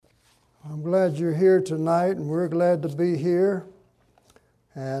I'm glad you're here tonight, and we're glad to be here.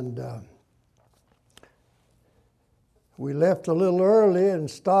 And we left a little early and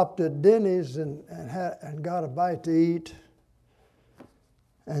stopped at Denny's and got a bite to eat.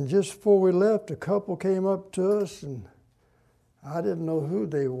 And just before we left, a couple came up to us, and I didn't know who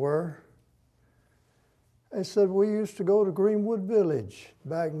they were. They said, "We used to go to Greenwood Village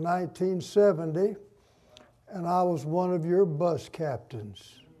back in 1970, and I was one of your bus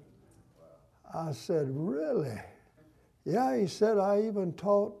captains." I said, "Really?" "Yeah," he said, "I even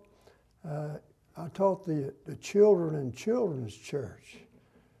taught the children in children's church.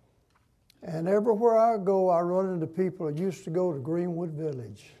 And everywhere I go, I run into people that used to go to Greenwood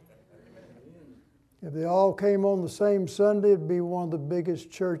Village. If they all came on the same Sunday, it'd be one of the biggest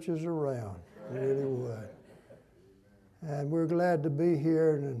churches around. It really would." And we're glad to be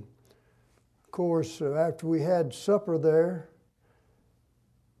here. And of course, after we had supper there,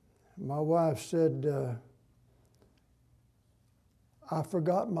 my wife said, "I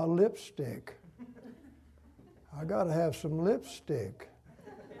forgot my lipstick. I got to have some lipstick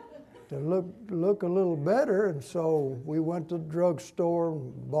to look a little better." And so we went to the drugstore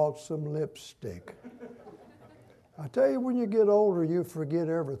and bought some lipstick. I tell you, when you get older, you forget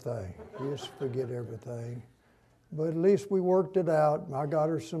everything. You just forget everything. But at least we worked it out. I got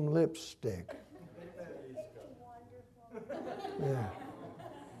her some lipstick. Yeah.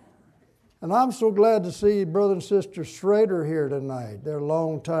 And I'm so glad to see Brother and Sister Schrader here tonight. They're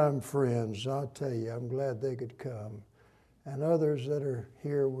longtime friends. I'll tell you, I'm glad they could come. And others that are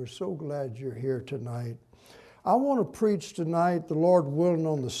here, we're so glad you're here tonight. I want to preach tonight, the Lord willing,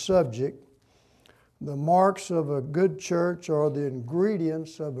 on the subject, the marks of a good church or the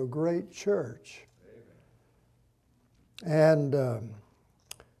ingredients of a great church. And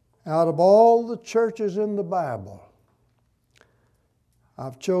out of all the churches in the Bible,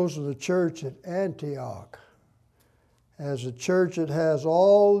 I've chosen the church at Antioch as a church that has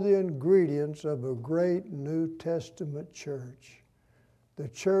all the ingredients of a great New Testament church. The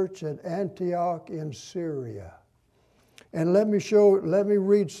church at Antioch in Syria. And let me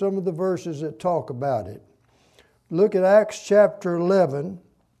read some of the verses that talk about it. Look at Acts chapter 11.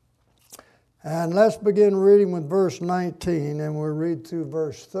 And let's begin reading with verse 19, and we'll read through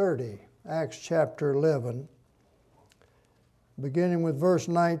verse 30. Acts chapter 11. Beginning with verse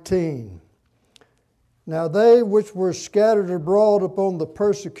 19. "Now they which were scattered abroad upon the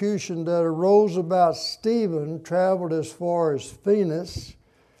persecution that arose about Stephen traveled as far as Phoenix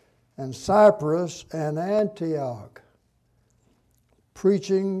and Cyprus and Antioch,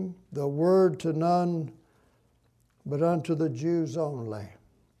 preaching the word to none but unto the Jews only.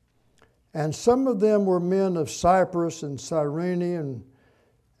 And some of them were men of Cyprus and Cyrene,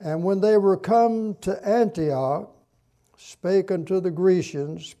 and when they were come to Antioch, spake unto the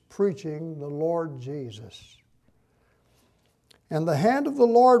Grecians, preaching the Lord Jesus. And the hand of the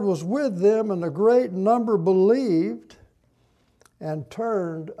Lord was with them, and a great number believed and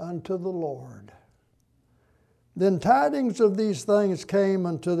turned unto the Lord. Then tidings of these things came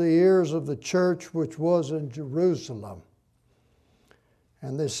unto the ears of the church which was in Jerusalem.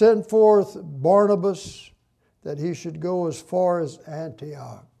 And they sent forth Barnabas that he should go as far as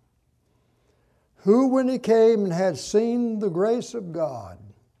Antioch, who, when he came and had seen the grace of God,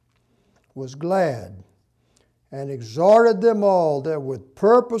 was glad, and exhorted them all that with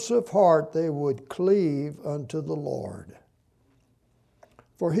purpose of heart they would cleave unto the Lord.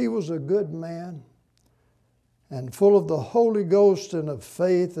 For he was a good man, and full of the Holy Ghost and of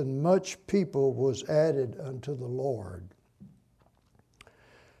faith, and much people was added unto the Lord.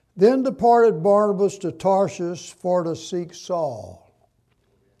 Then departed Barnabas to Tarshish for to seek Saul.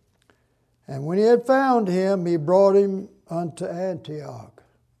 And when he had found him, he brought him unto Antioch.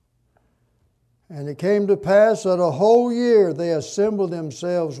 And it came to pass that a whole year they assembled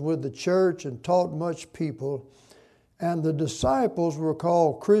themselves with the church and taught much people. And the disciples were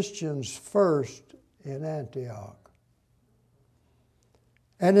called Christians first in Antioch.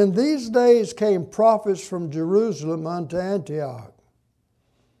 And in these days came prophets from Jerusalem unto Antioch.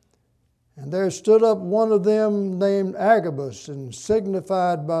 And there stood up one of them named Agabus, and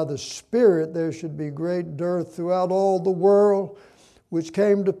signified by the Spirit there should be great dearth throughout all the world, which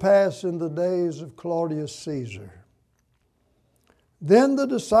came to pass in the days of Claudius Caesar. Then the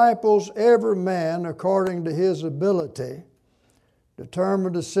disciples, every man according to his ability,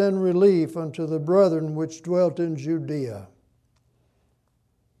 determined to send relief unto the brethren which dwelt in Judea,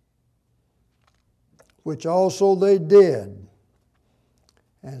 which also they did,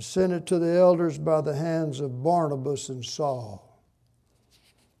 and sent it to the elders by the hands of Barnabas and Saul.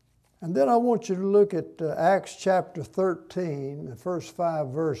 And then I want you to look at Acts chapter 13, the first 5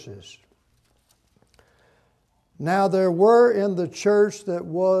 verses. Now there were in the church that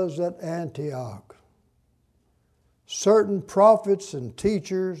was at Antioch certain prophets and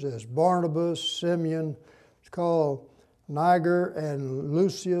teachers, as Barnabas, Simeon, it's called Niger, and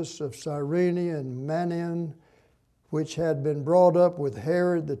Lucius of Cyrene, and Manaen, which had been brought up with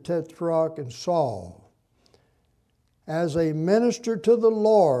Herod the Tetrarch and Saul. As they ministered to the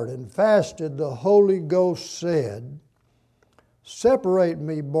Lord and fasted, the Holy Ghost said, Separate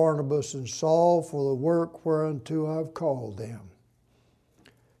me, Barnabas and Saul, for the work whereunto I've called them.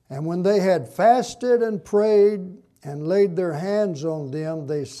 And when they had fasted and prayed and laid their hands on them,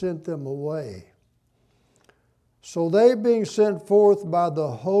 they sent them away. So they, being sent forth by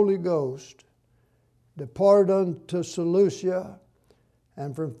the Holy Ghost, departed unto Seleucia,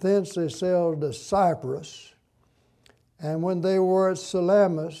 and from thence they sailed to Cyprus. And when they were at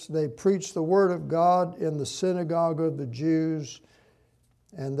Salamis, they preached the word of God in the synagogue of the Jews,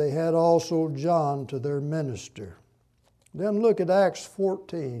 and they had also John to their minister. Then look at Acts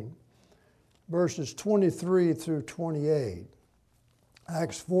 14, verses 23 through 28.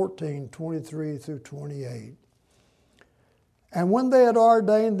 Acts 14, 23 through 28. And when they had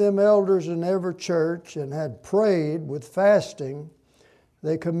ordained them elders in every church, and had prayed with fasting,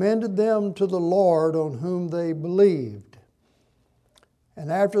 they commended them to the Lord, on whom they believed. And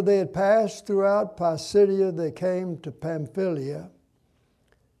after they had passed throughout Pisidia, they came to Pamphylia.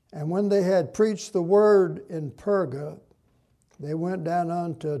 And when they had preached the word in Perga, they went down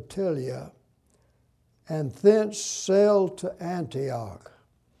unto Attalia, and thence sailed to Antioch,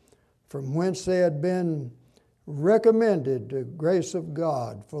 from whence they had been recommended the grace of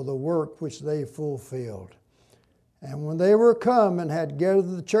God for the work which they fulfilled. And when they were come and had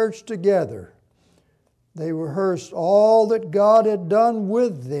gathered the church together, they rehearsed all that God had done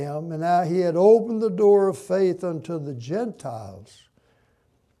with them, and how he had opened the door of faith unto the Gentiles.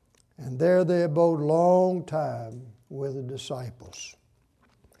 And there they abode long time with the disciples.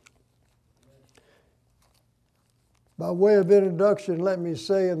 By way of introduction, let me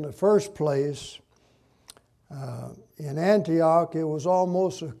say in the first place, in Antioch, it was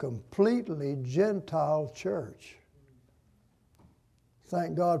almost a completely Gentile church.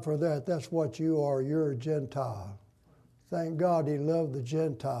 Thank God for that. That's what you are. You're a Gentile. Thank God he loved the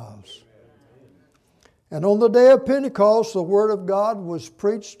Gentiles. And on the day of Pentecost, the Word of God was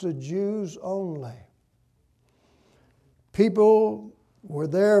preached to Jews only. People were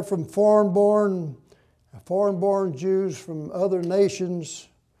there from foreign-born Jews from other nations.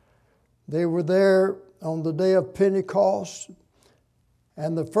 They were there on the day of Pentecost.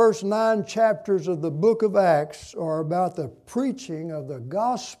 And the first 9 chapters of the book of Acts are about the preaching of the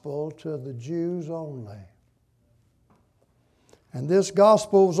gospel to the Jews only. And this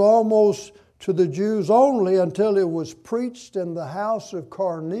gospel was almost to the Jews only until it was preached in the house of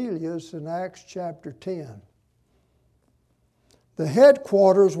Cornelius in Acts chapter 10. The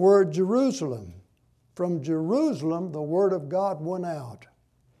headquarters were at Jerusalem. From Jerusalem, the word of God went out.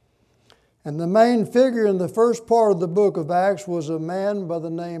 And the main figure in the first part of the book of Acts was a man by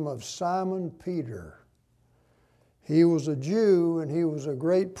the name of Simon Peter. He was a Jew and he was a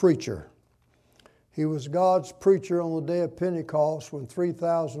great preacher. He was God's preacher on the day of Pentecost when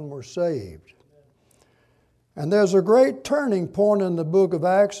 3,000 were saved. And there's a great turning point in the book of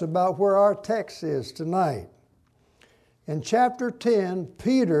Acts about where our text is tonight. In chapter 10,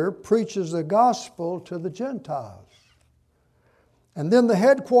 Peter preaches the gospel to the Gentiles. And then the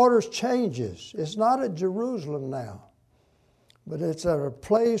headquarters changes. It's not at Jerusalem now, but it's at a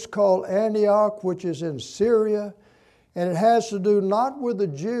place called Antioch, which is in Syria, and it has to do not with the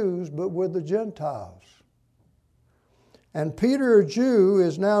Jews, but with the Gentiles. And Peter, a Jew,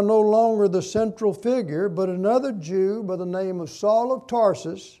 is now no longer the central figure, but another Jew by the name of Saul of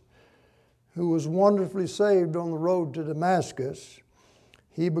Tarsus, who was wonderfully saved on the road to Damascus.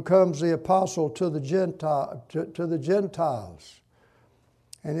 He becomes the apostle to the Gentiles.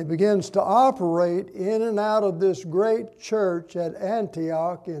 And he begins to operate in and out of this great church at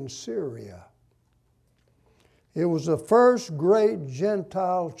Antioch in Syria. It was the first great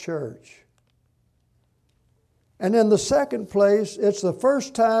Gentile church. And in the second place, it's the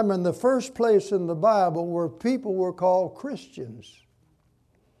first time and the first place in the Bible where people were called Christians.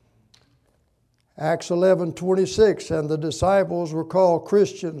 Acts 11:26, and the disciples were called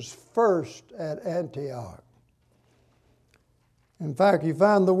Christians first at Antioch. In fact, you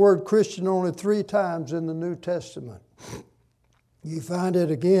find the word Christian only 3 times in the New Testament. You find it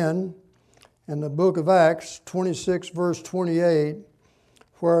again in the book of Acts 26, verse 28,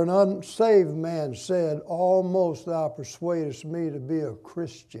 where an unsaved man said, "Almost thou persuadest me to be a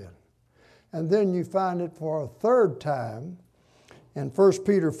Christian." And then you find it for a 3rd time in 1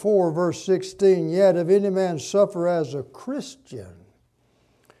 Peter 4, verse 16, yet if any man suffer as a Christian,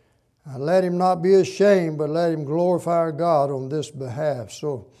 let him not be ashamed, but let him glorify God on this behalf.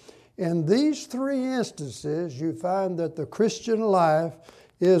 So in these three instances, you find that the Christian life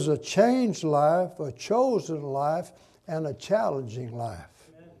is a changed life, a chosen life, and a challenging life.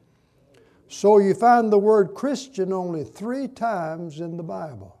 So you find the word Christian only 3 times in the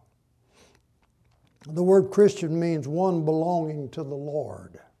Bible. The word Christian means one belonging to the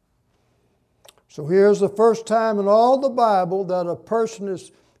Lord. So here's the first time in all the Bible that a person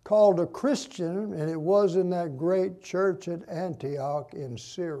is called a Christian, and it was in that great church at Antioch in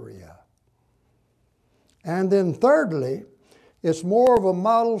Syria. And then thirdly, it's more of a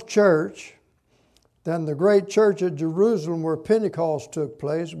model church than the great church at Jerusalem where Pentecost took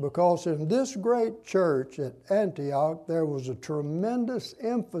place, because in this great church at Antioch there was a tremendous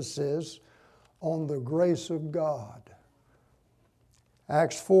emphasis on the grace of God.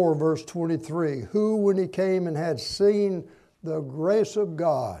 Acts 4 verse 23, who when he came and had seen the grace of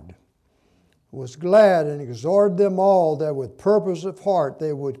God was glad and exhorted them all that with purpose of heart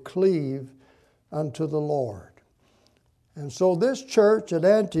they would cleave unto the Lord. And so this church at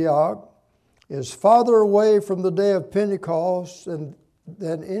Antioch is farther away from the day of Pentecost than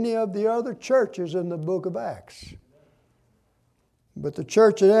any of the other churches in the book of Acts. But the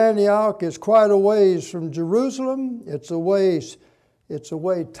church at Antioch is quite a ways from Jerusalem. It's a way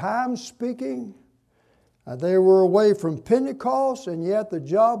time speaking. They were away from Pentecost, and yet the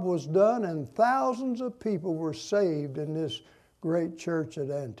job was done, and thousands of people were saved in this great church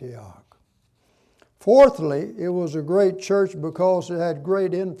at Antioch. Fourthly, it was a great church because it had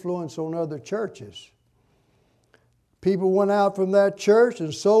great influence on other churches. People went out from that church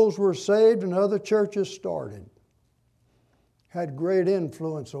and souls were saved and other churches started. Had great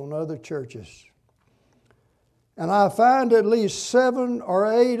influence on other churches. And I find at least 7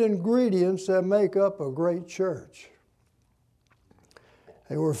 or 8 ingredients that make up a great church.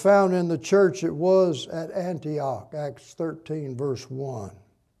 They were found in the church it was at Antioch, Acts 13, verse 1.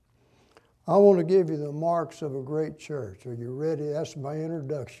 I want to give you the marks of a great church. Are you ready? That's my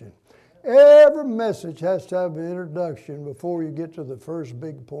introduction. Every message has to have an introduction before you get to the first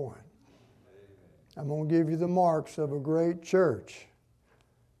big point. I'm going to give you the marks of a great church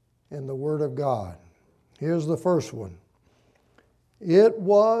in the Word of God. Here's the first one. It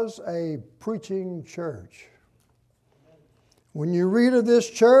was a preaching church. When you read of this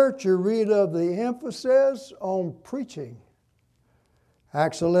church, you read of the emphasis on preaching.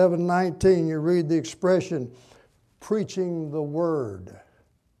 Acts 11:19, you read the expression, preaching the Word.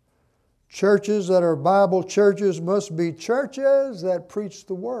 Churches that are Bible churches must be churches that preach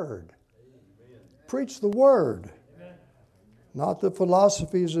the Word. Amen. Preach the Word. Amen. Not the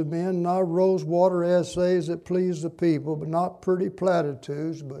philosophies of men, not rosewater essays that please the people, but not pretty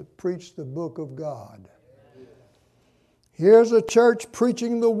platitudes, but preach the book of God. Amen. Here's a church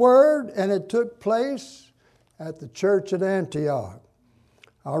preaching the Word, and it took place at the church at Antioch.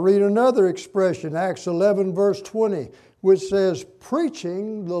 I'll read another expression, Acts 11, verse 20, which says,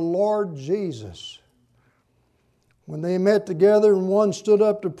 preaching the Lord Jesus. When they met together and one stood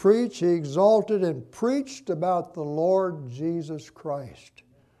up to preach, he exalted and preached about the Lord Jesus Christ.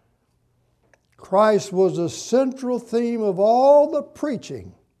 Christ was the central theme of all the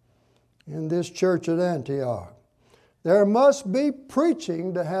preaching in this church at Antioch. There must be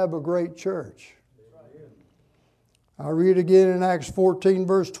preaching to have a great church. I'll read again in Acts 14,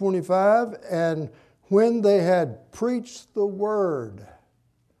 verse 25, and when they had preached the Word.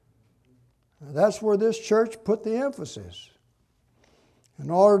 That's where this church put the emphasis. In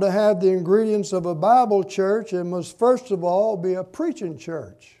order to have the ingredients of a Bible church, it must first of all be a preaching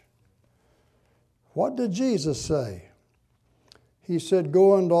church. What did Jesus say? He said,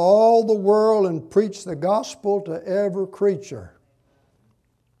 go into all the world and preach the gospel to every creature.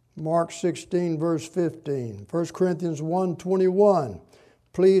 Mark 16, verse 15. 1 Corinthians 1:21.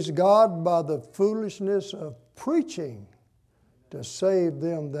 Please God by the foolishness of preaching to save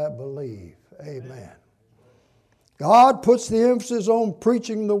them that believe. Amen. God puts the emphasis on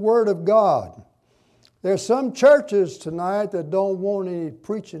preaching the Word of God. There's some churches tonight that don't want any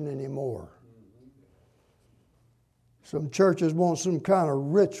preaching anymore. Some churches want some kind of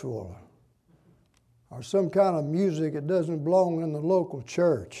ritual or some kind of music that doesn't belong in the local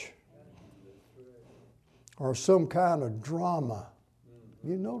church, or some kind of drama.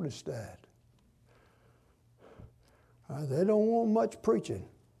 You notice that. They don't want much preaching.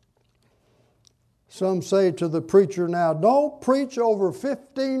 Some say to the preacher now, don't preach over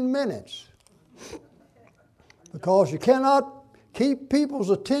 15 minutes because you cannot keep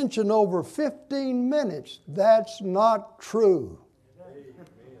people's attention over 15 minutes. That's not true.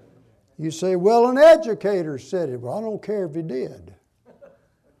 You say, well, an educator said it. Well, I don't care if he did.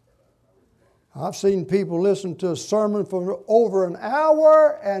 I've seen people listen to a sermon for over an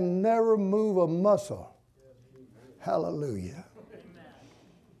hour and never move a muscle. Hallelujah.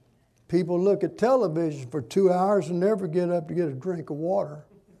 People look at television for 2 hours and never get up to get a drink of water.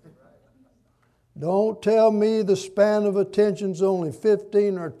 Don't tell me the span of attention is only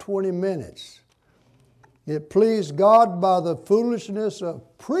 15 or 20 minutes. It pleased God by the foolishness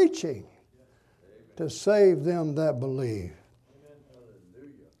of preaching to save them that believe.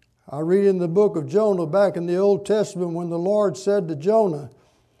 I read in the book of Jonah back in the Old Testament when the Lord said to Jonah,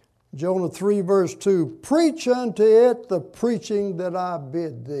 Jonah 3 verse 2, preach unto it the preaching that I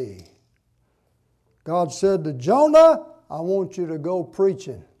bid thee. God said to Jonah, I want you to go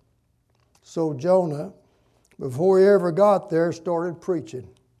preaching. So Jonah, before he ever got there, started preaching.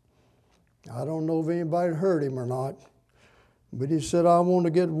 I don't know if anybody heard him or not, but he said, I want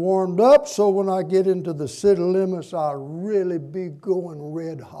to get warmed up so when I get into the city limits, I'll really be going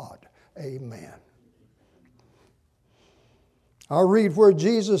red hot. Amen. I read where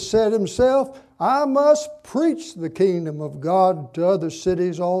Jesus said himself, I must preach the kingdom of God to other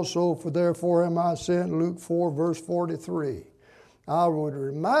cities also, for therefore am I sent, Luke 4 verse 43. I would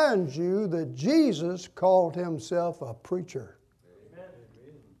remind you that Jesus called himself a preacher.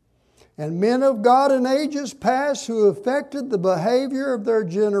 And men of God in ages past who affected the behavior of their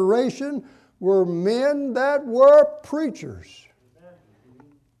generation were men that were preachers.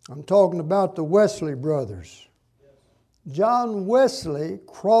 I'm talking about the Wesley brothers. John Wesley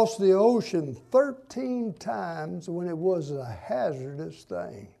crossed the ocean 13 times when it was a hazardous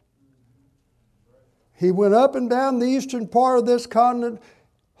thing. He went up and down the eastern part of this continent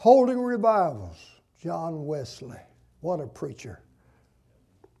holding revivals. John Wesley, what a preacher.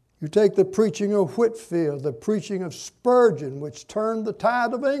 You take the preaching of Whitefield, the preaching of Spurgeon, which turned the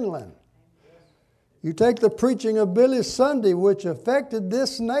tide of England. You take the preaching of Billy Sunday, which affected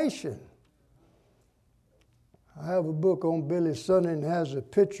this nation. I have a book on Billy Sunday and has a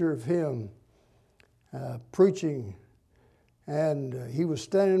picture of him preaching. And he was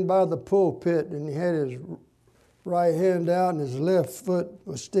standing by the pulpit and he had his right hand out and his left foot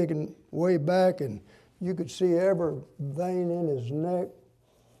was sticking way back and you could see every vein in his neck.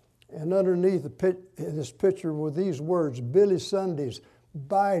 And underneath this picture were these words, Billy Sunday's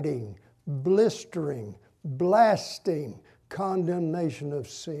biting, blistering, blasting condemnation of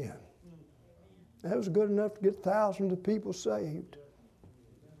sin. That was good enough to get thousands of people saved.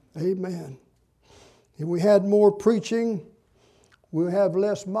 Amen. If we had more preaching, we'll have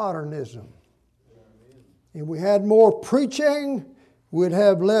less modernism. If we had more preaching, we'd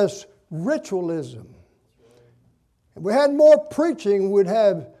have less ritualism. If we had more preaching, we'd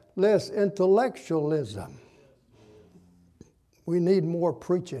have less intellectualism. We need more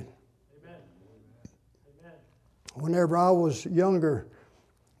preaching. Whenever I was younger,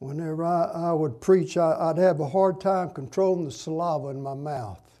 whenever I would preach, I'd have a hard time controlling the saliva in my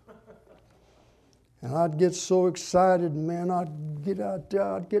mouth. And I'd get so excited, man, I'd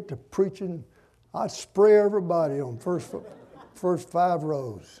get to preaching. I'd spray everybody on first 5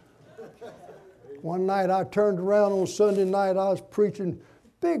 rows. One night I turned around on Sunday night, I was preaching,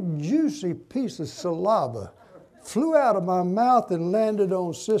 big juicy piece of saliva flew out of my mouth and landed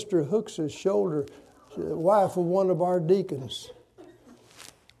on Sister Hooks' shoulder, the wife of one of our deacons.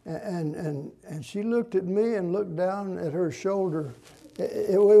 And she looked at me and looked down at her shoulder.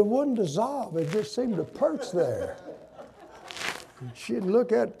 It wouldn't dissolve. It just seemed to perch there. And she'd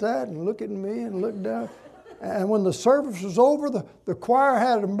look at that and look at me and look down. And when the service was over, the choir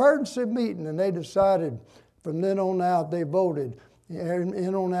had an emergency meeting, and they decided from then on out, they voted. From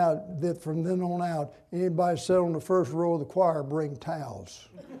then on out, anybody sat on the first row of the choir, bring towels.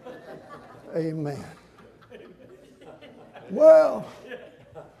 Amen. Well,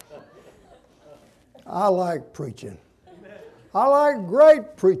 I like preaching. I like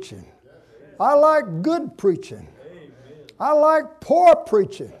great preaching. I like good preaching. I like poor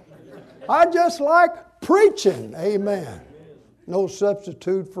preaching. I just like preaching. Amen. No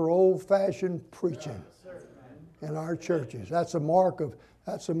substitute for old-fashioned preaching in our churches. That's a mark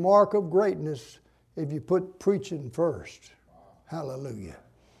of greatness if you put preaching first. Hallelujah.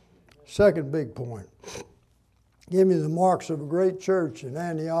 Second big point. Give me the marks of a great church in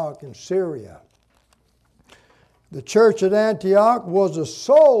Antioch in Syria. The church at Antioch was a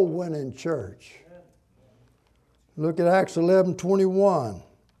soul-winning church. Look at Acts 11:21.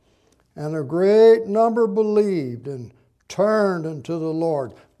 And a great number believed and turned unto the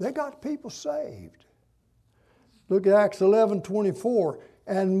Lord. They got people saved. Look at Acts 11:24.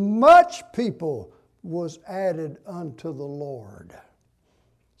 And much people was added unto the Lord.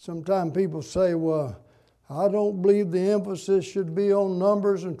 Sometimes people say, well, I don't believe the emphasis should be on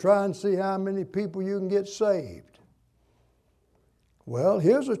numbers and try and see how many people you can get saved. Well,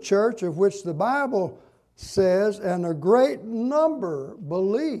 here's a church of which the Bible says, and a great number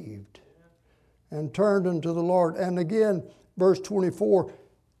believed and turned unto the Lord. And again, verse 24,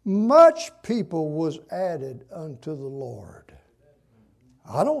 much people was added unto the Lord.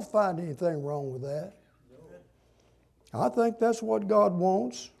 I don't find anything wrong with that. I think that's what God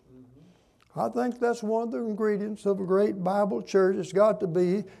wants. I think that's one of the ingredients of a great Bible church. It's got to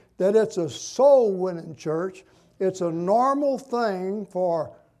be that it's a soul-winning church. It's a normal thing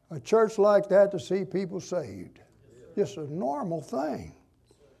for a church like that to see people saved. Just a normal thing.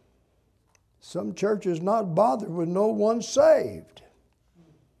 Some churches not bothered with no one saved.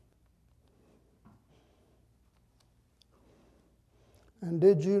 And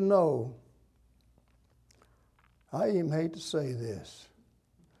did you know, I even hate to say this,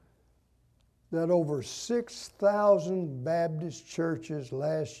 that over 6,000 Baptist churches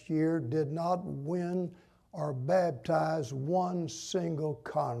last year did not win or baptize one single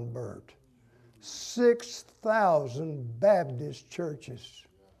convert. 6,000 Baptist churches.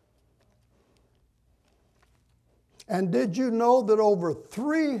 And did you know that over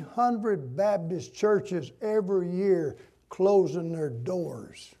 300 Baptist churches every year closing their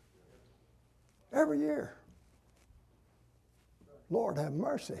doors? Every year. Lord have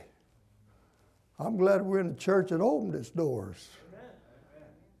mercy. I'm glad we're in a church that opened its doors.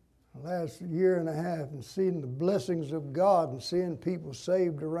 The last year and a half and seeing the blessings of God and seeing people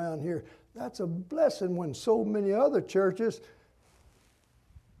saved around here. That's a blessing when so many other churches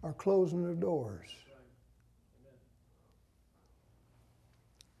are closing their doors.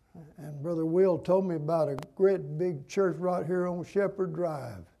 And Brother Will told me about a great big church right here on Shepherd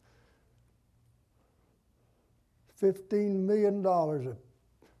Drive. $15 million of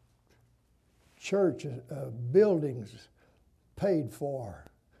church buildings paid for,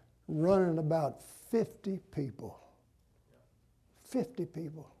 running about 50 people. 50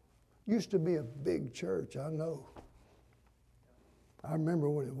 people. Used to be a big church, I know. I remember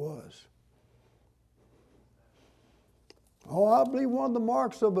when it was. Oh, I believe one of the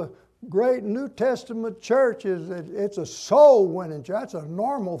marks of a great New Testament church is that it's a soul-winning church. That's a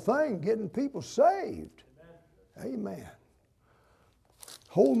normal thing, getting people saved. Amen. Amen.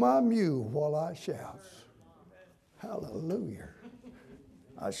 Hold my mule while I shout. Hallelujah.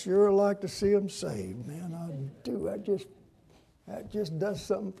 I sure like to see them saved, man. I do. That just does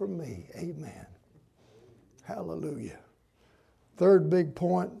something for me. Amen. Hallelujah. Third big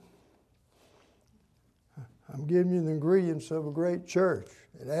point. I'm giving you the ingredients of a great church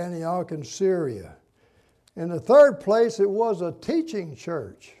at Antioch in Syria. In the third place, it was a teaching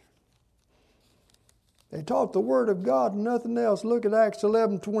church. They taught the Word of God and nothing else. Look at Acts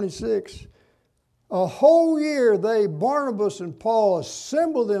 11:26. A whole year they, Barnabas and Paul,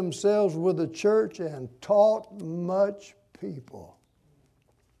 assembled themselves with the church and taught much people.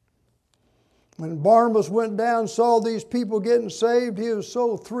 When Barnabas went down and saw these people getting saved, he was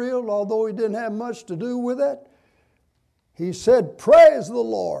so thrilled, although he didn't have much to do with it. He said, "Praise the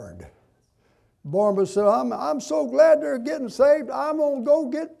Lord." Barnabas said, I'm so glad they're getting saved, I'm going to go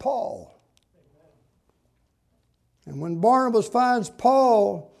get Paul. And when Barnabas finds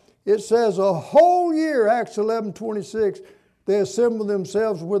Paul, it says a whole year, Acts 11:26, they assembled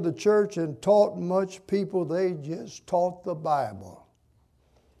themselves with the church and taught much people. They just taught the Bible.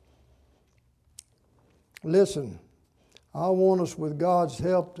 Listen, I want us with God's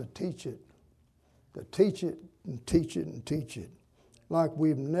help to teach it and teach it and teach it like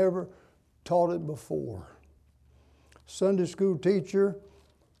we've never taught it before. Sunday school teacher,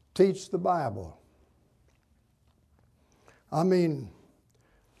 teach the Bible. I mean,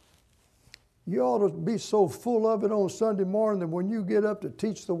 you ought to be so full of it on Sunday morning that when you get up to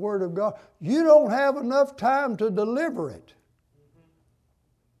teach the Word of God, you don't have enough time to deliver it.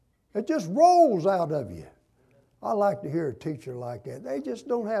 It just rolls out of you. I like to hear a teacher like that. They just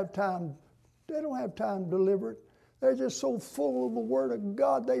don't have time. They don't have time to deliver it. They're just so full of the Word of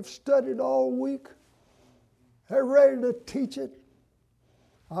God. They've studied all week. They're ready to teach it.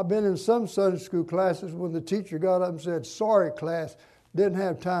 I've been in some Sunday school classes when the teacher got up and said, "Sorry, class, didn't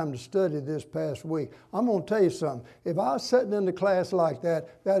have time to study this past week." I'm going to tell you something. If I was sitting in the class like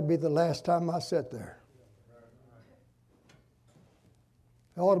that, that'd be the last time I sat there.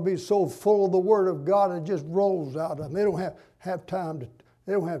 They ought to be so full of the Word of God it just rolls out of them. They don't have time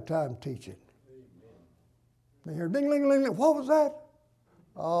to teach it. They hear ding, ling, ling, ling. What was that?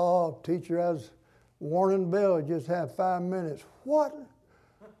 Oh, teacher has warning bell. You just have 5 minutes. What?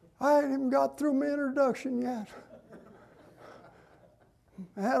 I ain't even got through my introduction yet.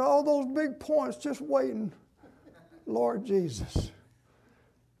 I had all those big points just waiting. Lord Jesus.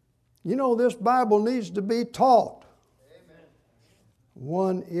 You know, this Bible needs to be taught. Amen.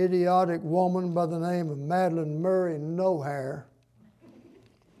 One idiotic woman by the name of Madeline Murray Nohair,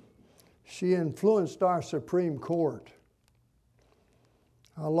 she influenced our Supreme Court.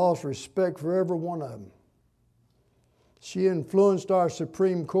 I lost respect for every one of them. She influenced our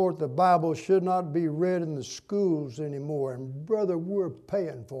Supreme Court. The Bible should not be read in the schools anymore. And brother, we're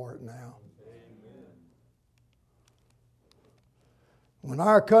paying for it now. Amen. When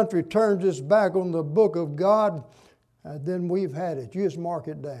our country turns its back on the book of God, then we've had it. You just mark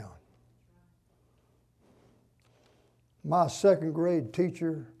it down. My second grade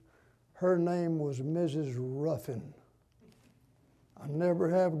teacher, her name was Mrs. Ruffin. I never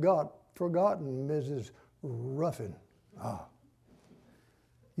have forgotten Mrs. Ruffin.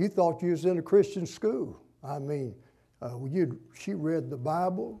 You thought you was in a Christian school. I mean, she read the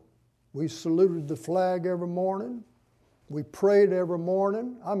Bible. We saluted the flag every morning. We prayed every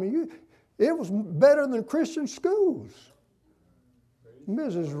morning. I mean, it was better than Christian schools.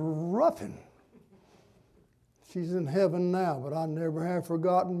 Mrs. Ruffin. She's in heaven now, but I never have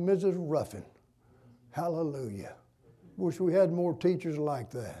forgotten Mrs. Ruffin. Hallelujah. Wish we had more teachers like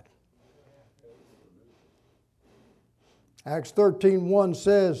that. Acts 13:1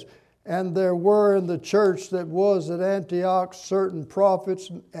 says, and there were in the church that was at Antioch certain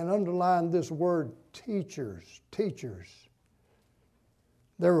prophets, and underline this word, teachers.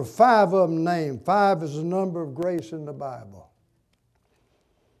 There were 5 of them named. 5 is the number of grace in the Bible.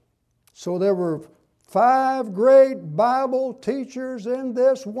 So there were 5 great Bible teachers in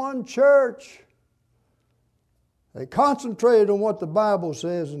this one church. They concentrated on what the Bible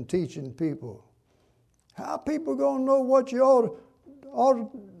says in teaching people. How people going to know what you ought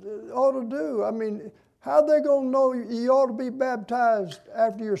to do? I mean, how they going to know you ought to be baptized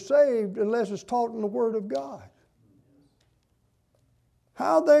after you're saved unless it's taught in the Word of God?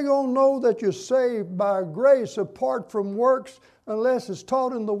 How they going to know that you're saved by grace apart from works unless it's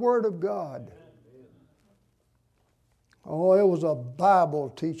taught in the Word of God? Oh, it was a Bible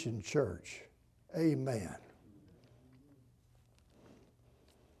teaching church. Amen.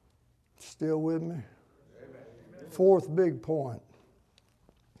 Still with me? Fourth big point.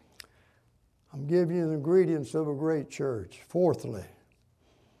 I'm giving you the ingredients of a great church. Fourthly,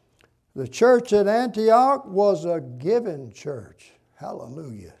 the church at Antioch was a giving church.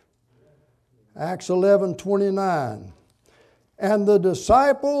 Hallelujah. Acts 11:29. And the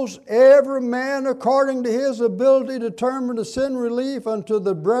disciples, every man according to his ability, determined to send relief unto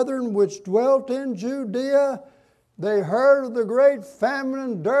the brethren which dwelt in Judea. They heard of the great famine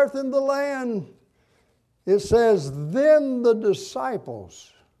and dearth in the land. It says, then the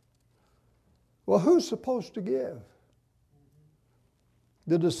disciples. Well, who's supposed to give?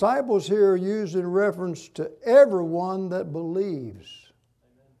 The disciples here are used in reference to everyone that believes.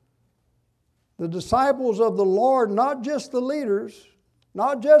 The disciples of the Lord, not just the leaders,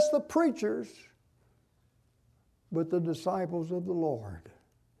 not just the preachers, but the disciples of the Lord.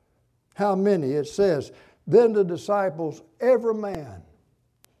 How many? It says, then the disciples, every man.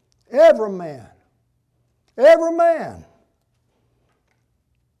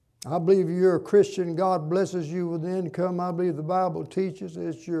 I believe you're a Christian, God blesses you with income. I believe the Bible teaches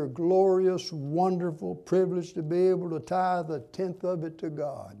it's your glorious, wonderful privilege to be able to tithe 1/10 of it to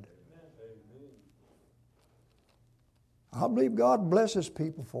God. I believe God blesses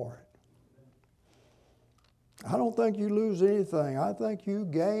people for it. I don't think you lose anything. I think you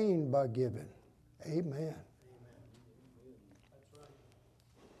gain by giving. Amen.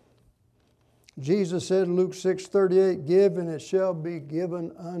 Jesus said in Luke 6:38, give and it shall be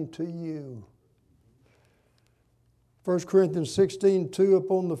given unto you. 1 Corinthians 16:2,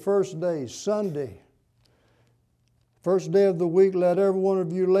 upon the first day, Sunday, first day of the week, let every one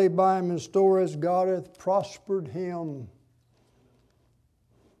of you lay by him in store as God hath prospered him.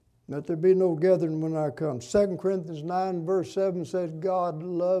 Let there be no gathering when I come. 2 Corinthians 9 verse 7 says, God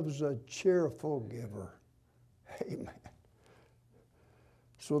loves a cheerful giver. Amen.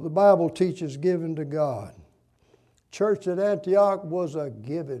 So the Bible teaches giving to God. Church at Antioch was a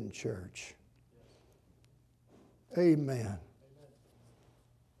giving church. Amen.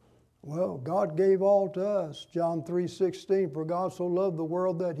 Well, God gave all to us. John 3:16, for God so loved the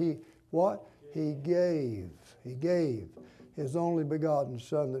world that He, what? He gave. He gave His only begotten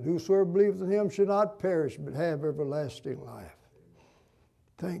Son, that whosoever believes in Him should not perish, but have everlasting life.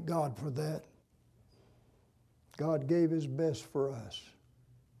 Thank God for that. God gave His best for us.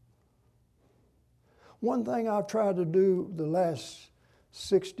 One thing I've tried to do the last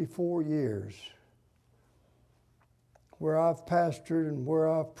 64 years, where I've pastored and where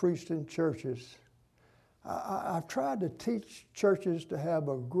I've preached in churches, I've tried to teach churches to have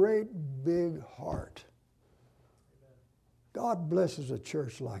a great big heart. God blesses a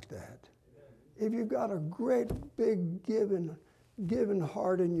church like that. If you've got a great big giving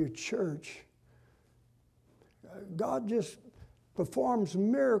heart in your church, God just performs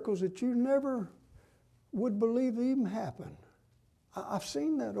miracles that you never would believe even happen. I've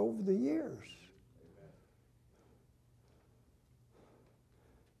seen that over the years.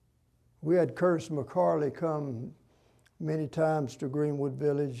 We had Curtis McCarley come many times to Greenwood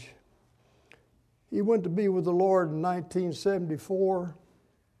Village. He went to be with the Lord in 1974,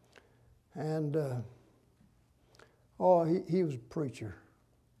 and he was a preacher.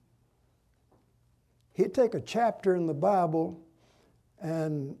 He'd take a chapter in the Bible,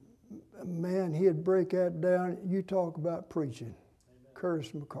 and man, he'd break that down. You talk about preaching. Amen.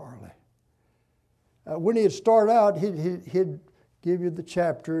 Curtis McCarley. When he'd start out, he'd give you the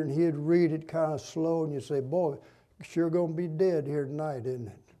chapter, and he'd read it kind of slow, and you'd say, boy, sure going to be dead here tonight, isn't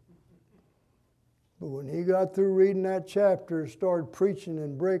it? But when he got through reading that chapter, started preaching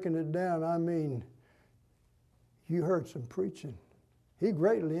and breaking it down, I mean, you heard some preaching. He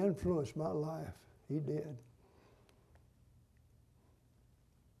greatly influenced my life. He did.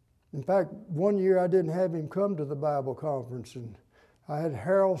 In fact, one year I didn't have him come to the Bible conference, and I had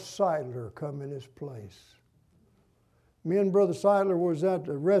Harold Seidler come in his place. Me and Brother Seidler was at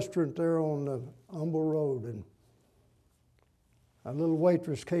the restaurant there on the Humble Road, and a little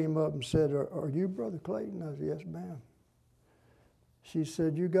waitress came up and said, are you Brother Clayton? I said, yes, ma'am. She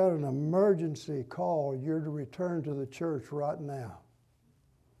said, you got an emergency call. You're to return to the church right now.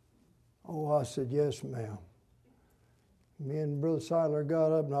 Oh, I said, yes, ma'am. Me and Brother Seidler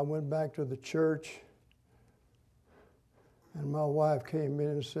got up, and I went back to the church. And my wife came in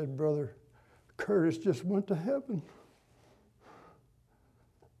and said, Brother Curtis just went to heaven.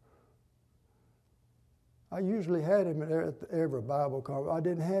 I usually had him at every Bible conference. I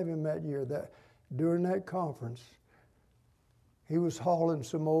didn't have him that year. During that conference, he was hauling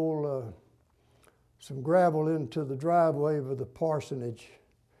some gravel into the driveway of the parsonage.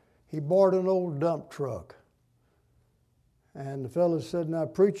 He bought an old dump truck. And the fellow said, now,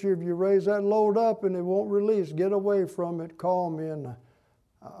 preacher, if you raise that load up and it won't release, get away from it, call me, and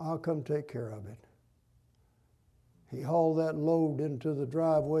I'll come take care of it. He hauled that load into the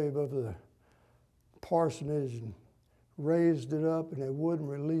driveway of the parsonage and raised it up, and it wouldn't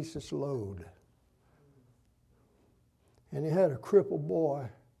release its load. And he had a crippled boy,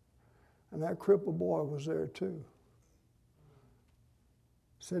 and that crippled boy was there too.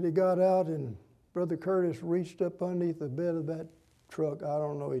 Said he got out, and Brother Curtis reached up underneath the bed of that truck. I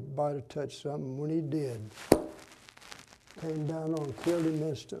don't know, he might have touched something. When he did, came down on and killed him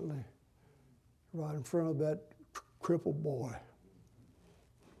instantly, right in front of that crippled boy.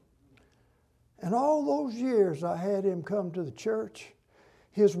 And all those years I had him come to the church,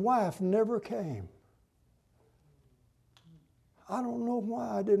 his wife never came. I don't know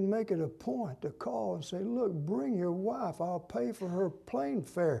why I didn't make it a point to call and say, look, bring your wife. I'll pay for her plane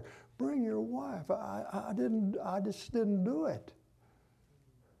fare. Bring your wife. I just didn't do it.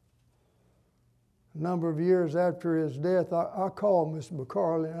 A number of years after his death, I called Mr.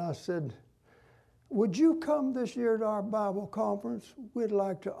 McCarley and I said, would you come this year to our Bible conference? We'd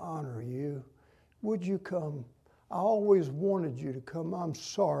like to honor you. Would you come? I always wanted you to come. I'm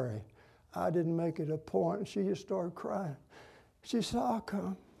sorry I didn't make it a point. And she just started crying. She said, I'll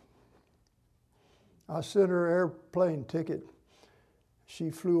come. I sent her an airplane ticket. She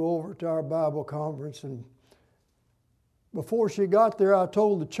flew over to our Bible conference, and before she got there, I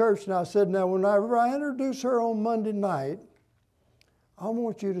told the church, and I said, now, whenever I introduce her on Monday night, I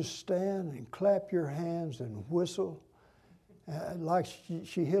want you to stand and clap your hands and whistle like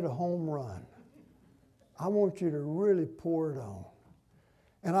she hit a home run. I want you to really pour it on.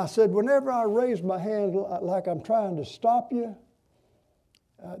 And I said, whenever I raise my hand like I'm trying to stop you,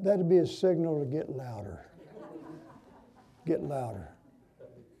 that'd be a signal to get louder. Get louder.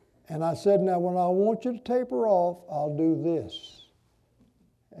 And I said, now when I want you to taper off, I'll do this.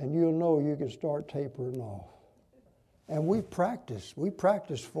 And you'll know you can start tapering off. And we practiced. We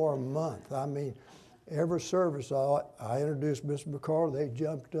practiced for a month. I mean, every service I introduced Mr. McCarr, they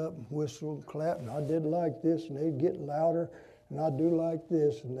jumped up and whistled and clapped, and I did like this, and they'd get louder, and I'd do like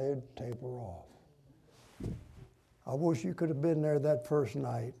this, and they'd taper off. I wish you could have been there that first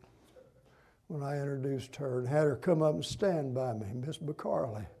night when I introduced her and had her come up and stand by me, Miss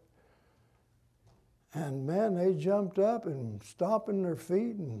McCarley. And man, they jumped up and stomping their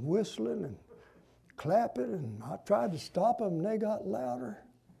feet and whistling and clapping, and I tried to stop them, and they got louder.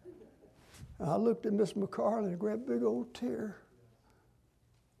 And I looked at Miss McCarley and a great big old tear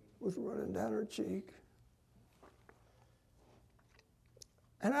was running down her cheek.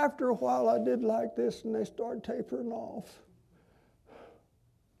 And after a while, I did like this, and they started tapering off.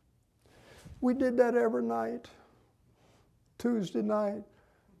 We did that every night, Tuesday night,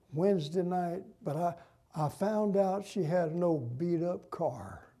 Wednesday night, but I found out she had an old beat-up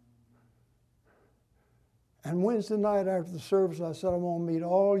car. And Wednesday night after the service, I said, I'm going to meet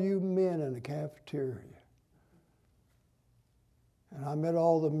all you men in the cafeteria. And I met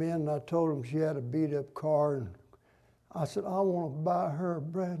all the men, and I told them she had a beat-up car, and I said, I want to buy her a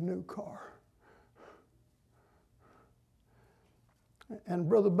brand new car. And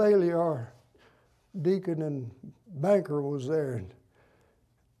Brother Bailey, our deacon and banker, was there.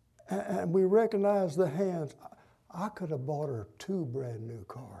 And we recognized the hands. I could have bought her 2 brand new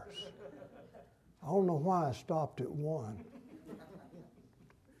cars. I don't know why I stopped at 1.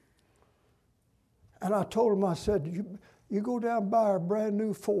 And I told him, I said, you go down and buy her a brand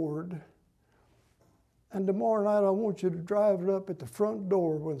new Ford, and tomorrow night I want you to drive it up at the front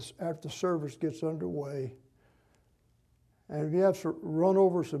door after the service gets underway. And if you have to run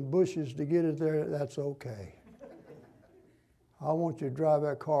over some bushes to get it there, that's okay. I want you to drive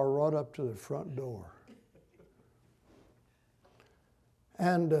that car right up to the front door.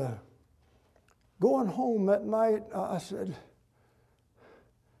 And going home that night, I said,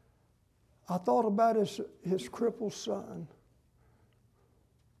 I thought about his crippled son.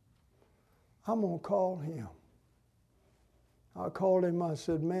 I'm going to call him. I called him, I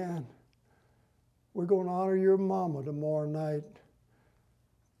said, man, we're going to honor your mama tomorrow night,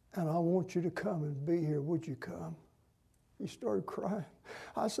 and I want you to come and be here. Would you come? He started crying.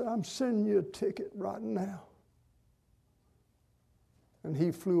 I said, I'm sending you a ticket right now. And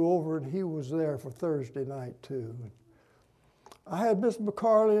he flew over, and he was there for Thursday night, too. I had Miss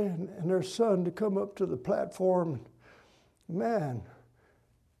McCarley and her son to come up to the platform. Man,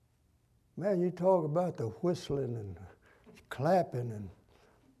 you talk about the whistling and clapping. And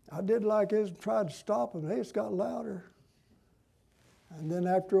I did like this and tried to stop them. They just got louder. And then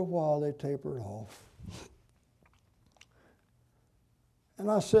after a while, they tapered off.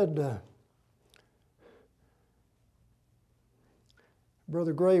 And I said,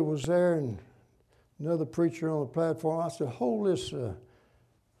 Brother Gray was there and another preacher on the platform. I said, hold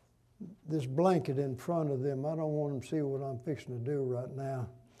this blanket in front of them. I don't want them to see what I'm fixing to do right now.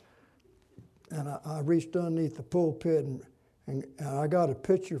 And I reached underneath the pulpit and I got a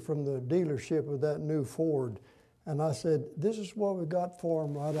picture from the dealership of that new Ford. And I said, this is what we got for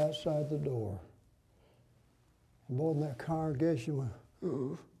them right outside the door. And boy, in that congregation went,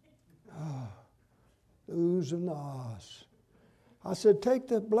 ooh, oohs and ahs. I said, take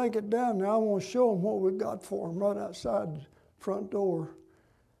that blanket down now. I want to show them what we got for them right outside the front door.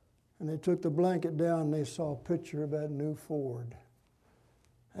 And they took the blanket down and they saw a picture of that new Ford.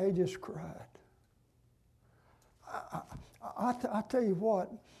 They just cried. I tell you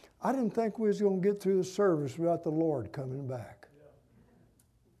what, I didn't think we was going to get through the service without the Lord coming back.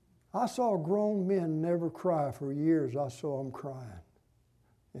 I saw grown men never cry for years. I saw them crying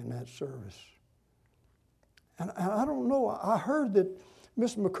in that service. And I don't know, I heard that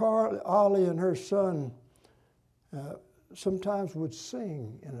Miss McCarley and her son sometimes would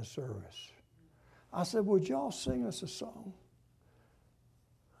sing in a service. I said, would y'all sing us a song?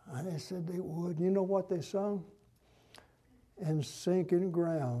 And they said they would. You know what they sung? In sinking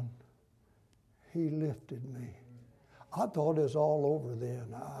ground, he lifted me. I thought it was all over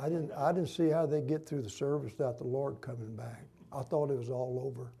then. I didn't see how they get through the service without the Lord coming back. I thought it was all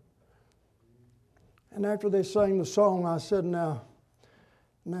over. And after they sang the song, I said, now,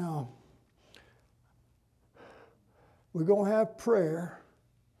 we're going to have prayer,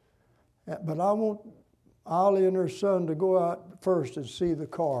 but I want Ollie and her son to go out first and see the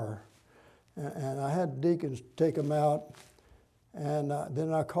car. And I had deacons take them out, and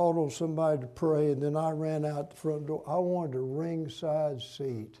then I called on somebody to pray, and then I ran out the front door. I wanted a ringside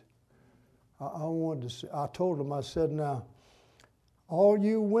seat. I wanted to see. I told them, I said, now, all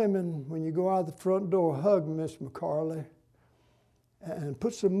you women, when you go out the front door, hug Miss McCarley and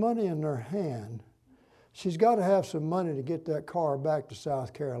put some money in her hand. She's got to have some money to get that car back to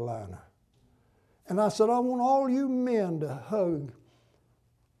South Carolina. And I said, I want all you men to hug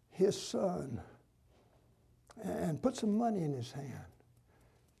his son and put some money in his hand.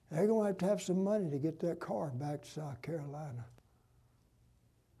 They're going to have some money to get that car back to South Carolina.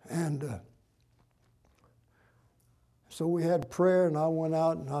 And so we had prayer, and I went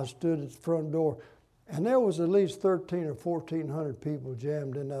out and I stood at the front door. And there was at least 1,300 or 1,400 people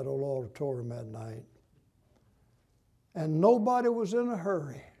jammed in that old auditorium that night. And nobody was in a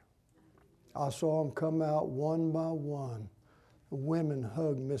hurry. I saw them come out one by one. The women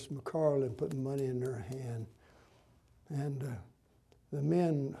hugged Miss McCarley and put money in their hand. And the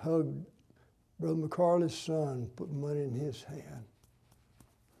men hugged Brother McCarley's son, put money in his hand.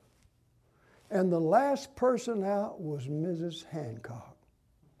 And the last person out was Mrs. Hancock.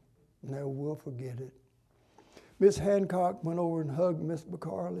 Never will forget it. Miss Hancock went over and hugged Miss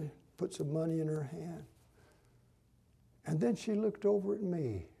McCarley, put some money in her hand. And then she looked over at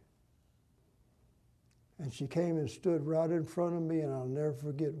me. And she came and stood right in front of me, and I'll never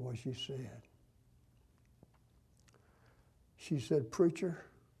forget what she said. She said, "Preacher,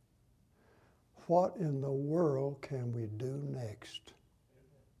 what in the world can we do next?"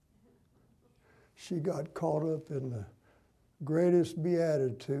 She got caught up in the greatest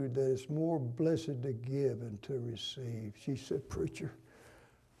beatitude that it's more blessed to give than to receive. She said, "Preacher,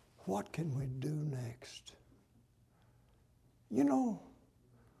 what can we do next?" You know,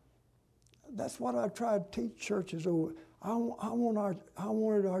 that's what I tried to teach churches over. I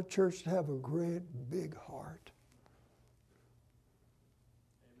wanted our church to have a great big heart.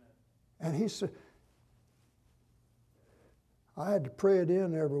 Amen. And he said, I had to pray it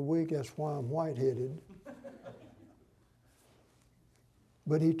in every week. That's why I'm white-headed.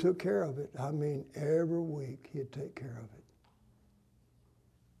 But he took care of it. I mean, every week he'd take care of it.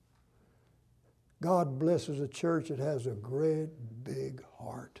 God blesses a church that has a great big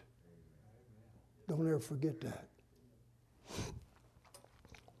heart. Don't ever forget that.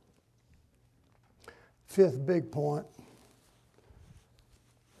 Fifth big point.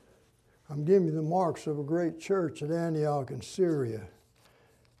 I'm giving you the marks of a great church at Antioch in Syria.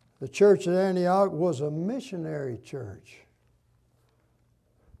 The church at Antioch was a missionary church.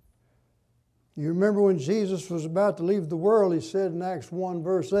 You remember when Jesus was about to leave the world, he said in Acts 1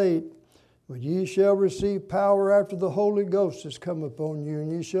 verse 8, "But ye shall receive power after the Holy Ghost has come upon you,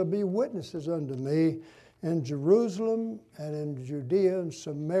 and ye shall be witnesses unto me in Jerusalem and in Judea and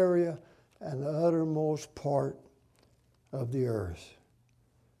Samaria and the uttermost part of the earth."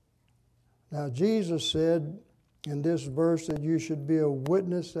 Now Jesus said in this verse that you should be a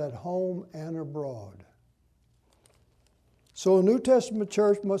witness at home and abroad. So a New Testament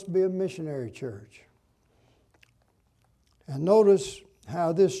church must be a missionary church. And notice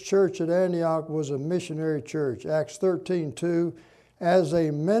how this church at Antioch was a missionary church. Acts 13:2, "As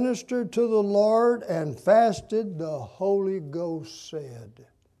they ministered to the Lord and fasted, the Holy Ghost said."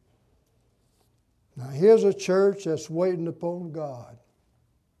 Now here's a church that's waiting upon God.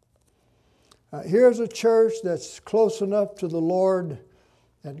 Here's a church that's close enough to the Lord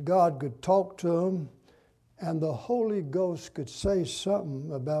that God could talk to them and the Holy Ghost could say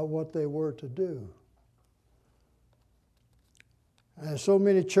something about what they were to do. There's so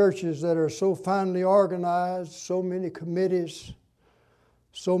many churches that are so finely organized, so many committees,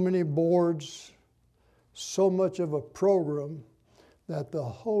 so many boards, so much of a program that the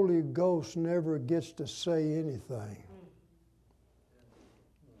Holy Ghost never gets to say anything.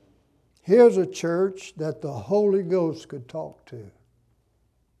 Here's a church that the Holy Ghost could talk to.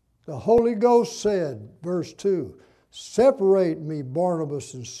 The Holy Ghost said, verse 2, "Separate me,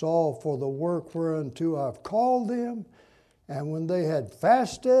 Barnabas and Saul, for the work whereunto I've called them." And when they had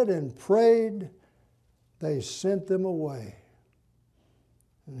fasted and prayed, they sent them away.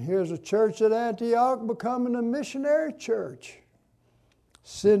 And here's a church at Antioch becoming a missionary church,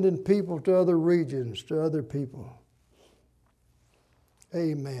 sending people to other regions, to other people.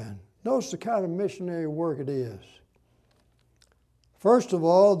 Amen. Notice the kind of missionary work it is. First of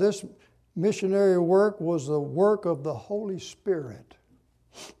all, this missionary work was the work of the Holy Spirit.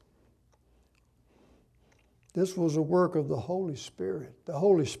 This was a work of the Holy Spirit. The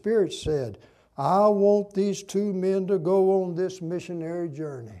Holy Spirit said, "I want these two men to go on this missionary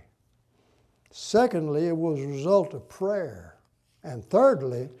journey." Secondly, it was a result of prayer. And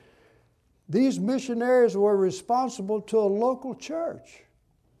thirdly, these missionaries were responsible to a local church.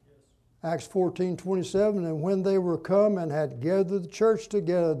 Acts 14:27, "And when they were come and had gathered the church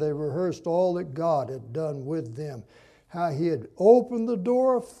together, they rehearsed all that God had done with them, how he had opened the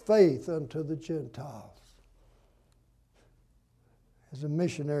door of faith unto the Gentiles." As a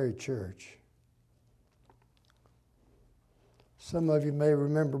missionary church. Some of you may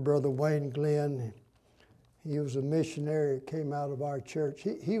remember Brother Wayne Glenn. He was a missionary that came out of our church.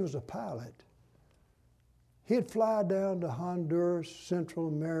 He was a pilot. He'd fly down to Honduras, Central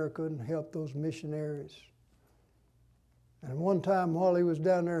America, and help those missionaries. And one time while he was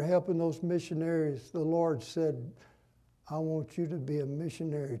down there helping those missionaries, the Lord said, "I want you to be a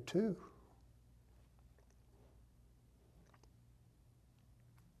missionary too."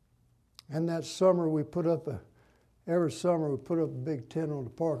 And that summer we put up every summer we put up a big tent on the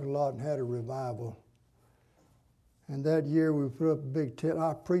parking lot and had a revival. And that year we put up a big tent.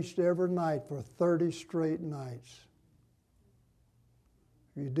 I preached every night for 30 straight nights.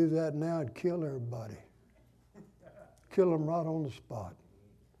 If you do that now, it'd kill everybody. Kill them right on the spot.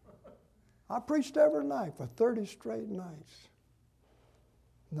 I preached every night for 30 straight nights.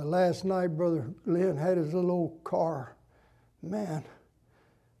 And the last night, Brother Glenn had his little old car. Man,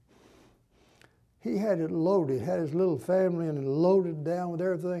 he had it loaded, had his little family and it loaded down with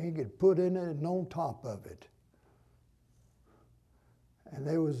everything he could put in it and on top of it. And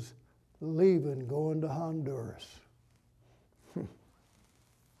they was leaving, going to Honduras.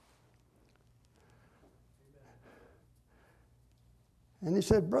 And he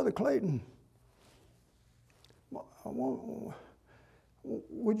said, Brother Clayton,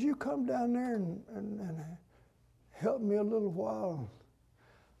 would you come down there and help me a little while?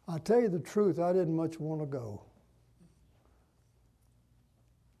 I'll tell you the truth, I didn't much want to go.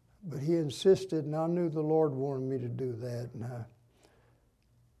 But he insisted, and I knew the Lord wanted me to do that.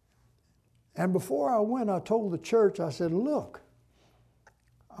 And before I went, I told the church, I said, look,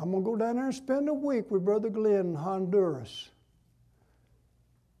 I'm going to go down there and spend a week with Brother Glenn in Honduras.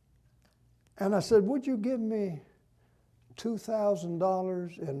 And I said, would you give me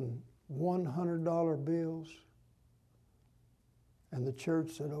 $2,000 in $100 bills? And the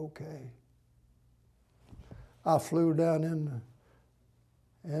church said, okay. I flew down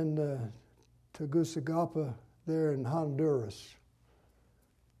in Tegucigalpa there in Honduras.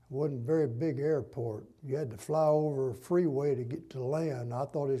 It wasn't a very big airport. You had to fly over a freeway to get to land. I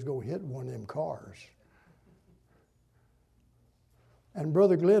thought he was going to hit one of them cars. And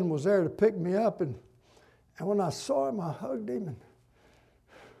Brother Glenn was there to pick me up, and when I saw him, I hugged him, and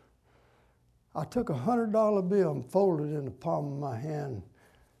I took a $100 bill and folded it in the palm of my hand,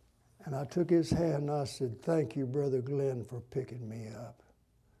 and I took his hand and I said, thank you, Brother Glenn, for picking me up.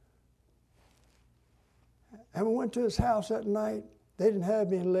 And we went to his house that night. They didn't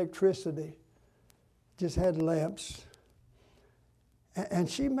have any electricity, just had lamps. And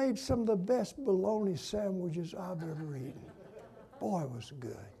she made some of the best bologna sandwiches I've ever eaten. Boy, it was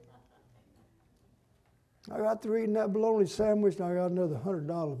good. I got through eating that bologna sandwich, and I got another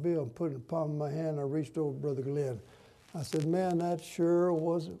 $100 bill and put it in the palm of my hand. I reached over to Brother Glenn. I said, man, that sure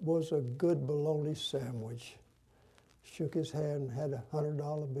was a good bologna sandwich. Shook his hand and had a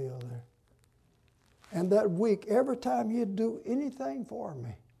 $100 bill there. And that week, every time he'd do anything for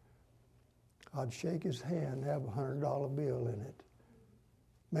me, I'd shake his hand and have a $100 bill in it.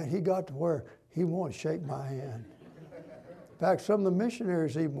 Man, he got to where he wanted to shake my hand. In fact, some of the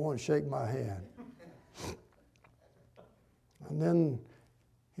missionaries even wanted to shake my hand. And then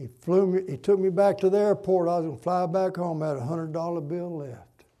he took me back to the airport. I was going to fly back home. I had a $100 bill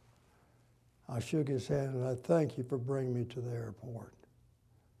left. I shook his hand and I thank you for bringing me to the airport.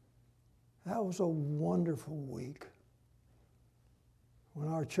 That was a wonderful week when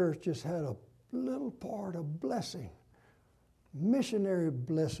our church just had a little part of blessing, missionary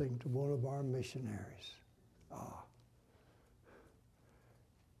blessing to one of our missionaries.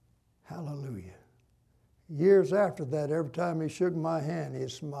 Hallelujah. Years after that, every time he shook my hand, he'd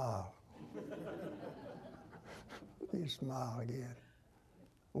smile. He'd smile again.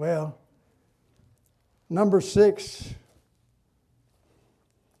 Well, number 6,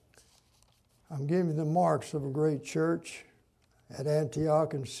 I'm giving you the marks of a great church at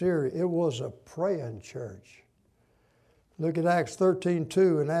Antioch in Syria. It was a praying church. Look at Acts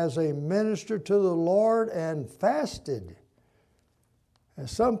 13:2. And as they ministered to the Lord and fasted, as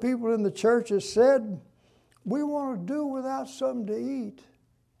some people in the church have said, we want to do without something to eat.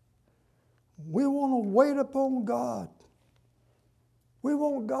 We want to wait upon God. We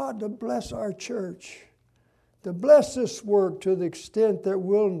want God to bless our church, to bless this work to the extent that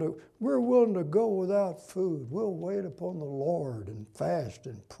we're willing to go without food. We'll wait upon the Lord and fast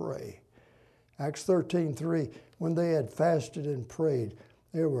and pray. Acts 13:3, when they had fasted and prayed,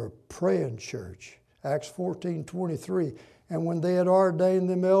 they were a praying church. Acts 14:23, and when they had ordained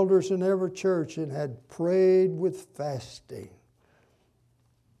them elders in every church and had prayed with fasting.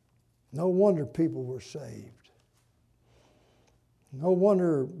 No wonder people were saved. No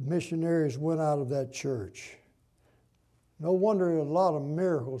wonder missionaries went out of that church. No wonder a lot of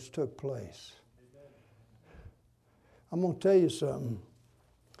miracles took place. I'm going to tell you something.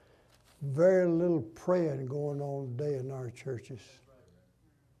 Very little praying going on today in our churches.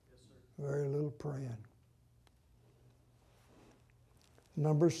 Very little praying.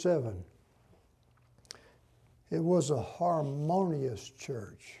 Number 7, it was a harmonious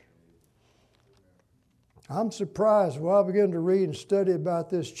church. I'm surprised when I began to read and study about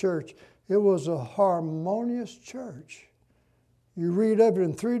this church. It was a harmonious church. You read of it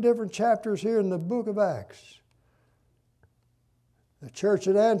in 3 different chapters here in the book of Acts. The church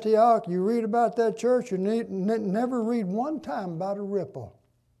at Antioch, you read about that church, you never read one time about a ripple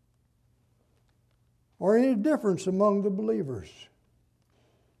or any difference among the believers.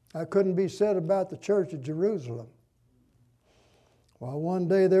 That couldn't be said about the church at Jerusalem. Well, one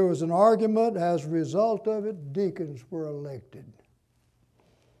day there was an argument. As a result of it, deacons were elected.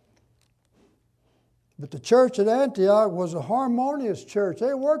 But the church at Antioch was a harmonious church.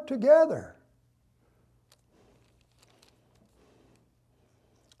 They worked together.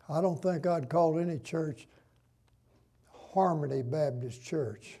 I don't think I'd call any church Harmony Baptist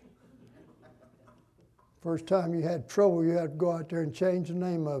Church. First time you had trouble, you had to go out there and change the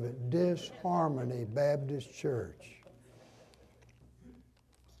name of it. Disharmony Baptist Church.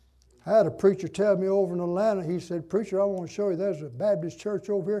 I had a preacher tell me over in Atlanta, he said, "Preacher, I want to show you there's a Baptist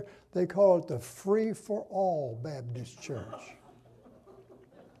church over here. They call it the Free for All Baptist Church."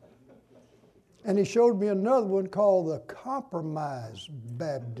 And he showed me another one called the Compromise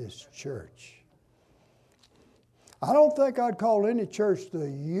Baptist Church. I don't think I'd call any church the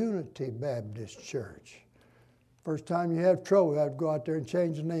Unity Baptist Church. First time you have trouble, you have to go out there and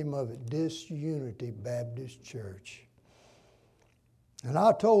change the name of it. Disunity Baptist Church. And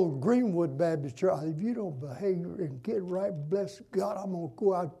I told Greenwood Baptist Church, if you don't behave and get right, bless God, I'm going to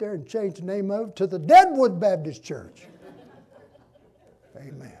go out there and change the name of it to the Deadwood Baptist Church.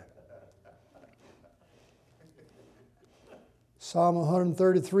 Amen. Psalm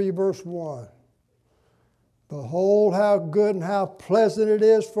 133, verse 1. Behold how good and how pleasant it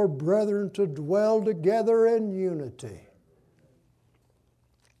is for brethren to dwell together in unity.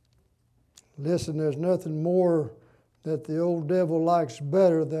 Listen, there's nothing more that the old devil likes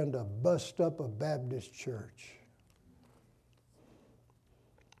better than to bust up a Baptist church.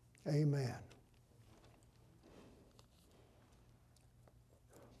 Amen.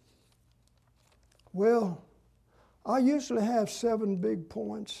 Well, I usually have 7 big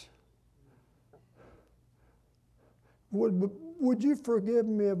points. Would you forgive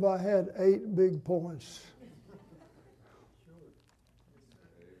me if I had 8 big points?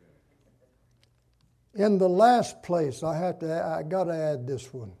 In the last place, I got to add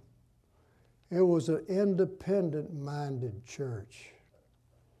this one. It was an independent-minded church.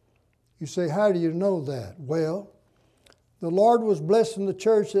 You say, how do you know that? Well, the Lord was blessing the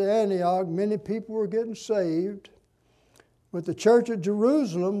church at Antioch. Many people were getting saved. But the church at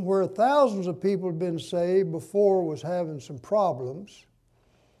Jerusalem, where thousands of people had been saved before, was having some problems.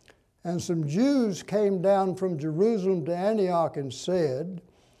 And some Jews came down from Jerusalem to Antioch and said,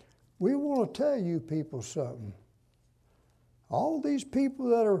 "We want to tell you people something. All these people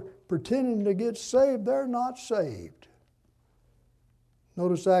that are pretending to get saved, they're not saved."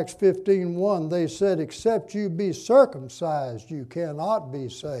 Notice Acts 15:1, they said, "Except you be circumcised, you cannot be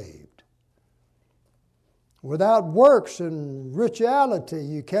saved. Without works and rituality,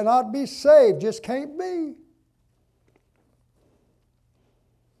 you cannot be saved." Just can't be.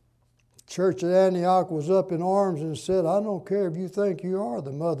 Church at Antioch was up in arms and said, "I don't care if you think you are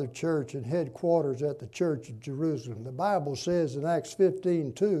the mother church and headquarters at the church of Jerusalem." The Bible says in Acts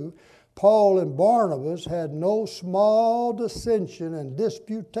 15:2, Paul and Barnabas had no small dissension and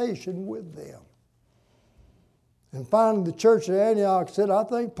disputation with them. And finally, the church at Antioch said, "I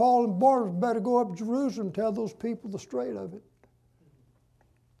think Paul and Barnabas better go up to Jerusalem and tell those people the straight of it."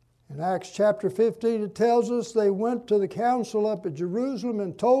 In Acts chapter 15, it tells us they went to the council up at Jerusalem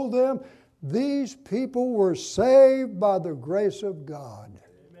and told them these people were saved by the grace of God.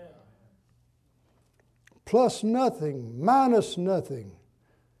 Amen. Plus nothing, minus nothing.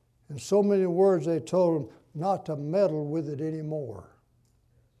 In so many words, they told them not to meddle with it anymore.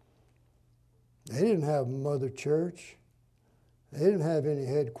 They didn't have a mother church. They didn't have any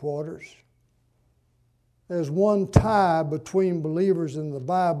headquarters. There's one tie between believers in the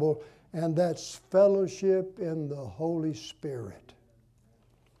Bible, and that's fellowship in the Holy Spirit.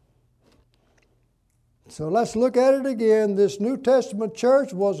 So let's look at it again. This New Testament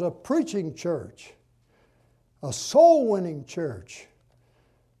church was a preaching church, a soul-winning church,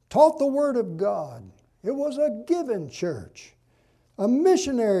 taught the Word of God. It was a giving church, a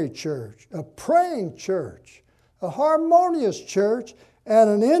missionary church, a praying church, a harmonious church, and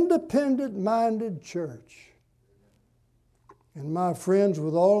an independent-minded church. And my friends,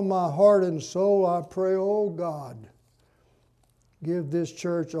 with all my heart and soul, I pray, oh God, give this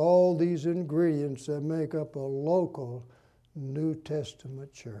church all these ingredients that make up a local New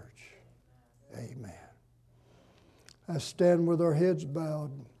Testament church. Amen. Let's stand with our heads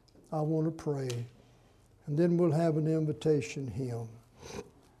bowed. I want to pray. And then we'll have an invitation hymn.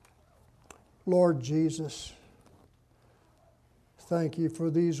 Lord Jesus, thank you for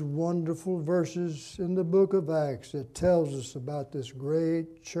these wonderful verses in the book of Acts that tells us about this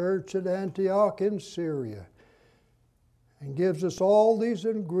great church at Antioch in Syria and gives us all these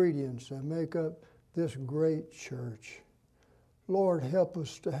ingredients that make up this great church. Lord, help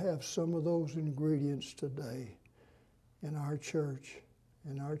us to have some of those ingredients today in our church,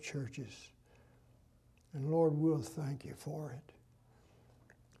 in our churches. And Lord, we'll thank you for it.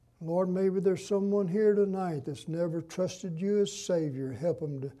 Lord, maybe there's someone here tonight that's never trusted you as Savior. Help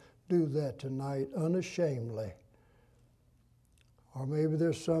them to do that tonight unashamedly. Or maybe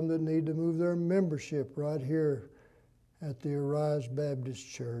there's some that need to move their membership right here at the Arise Baptist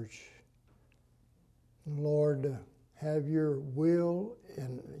Church. And Lord, have your will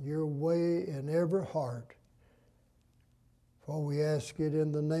and your way in every heart. For we ask it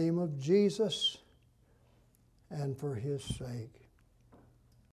in the name of Jesus and for his sake.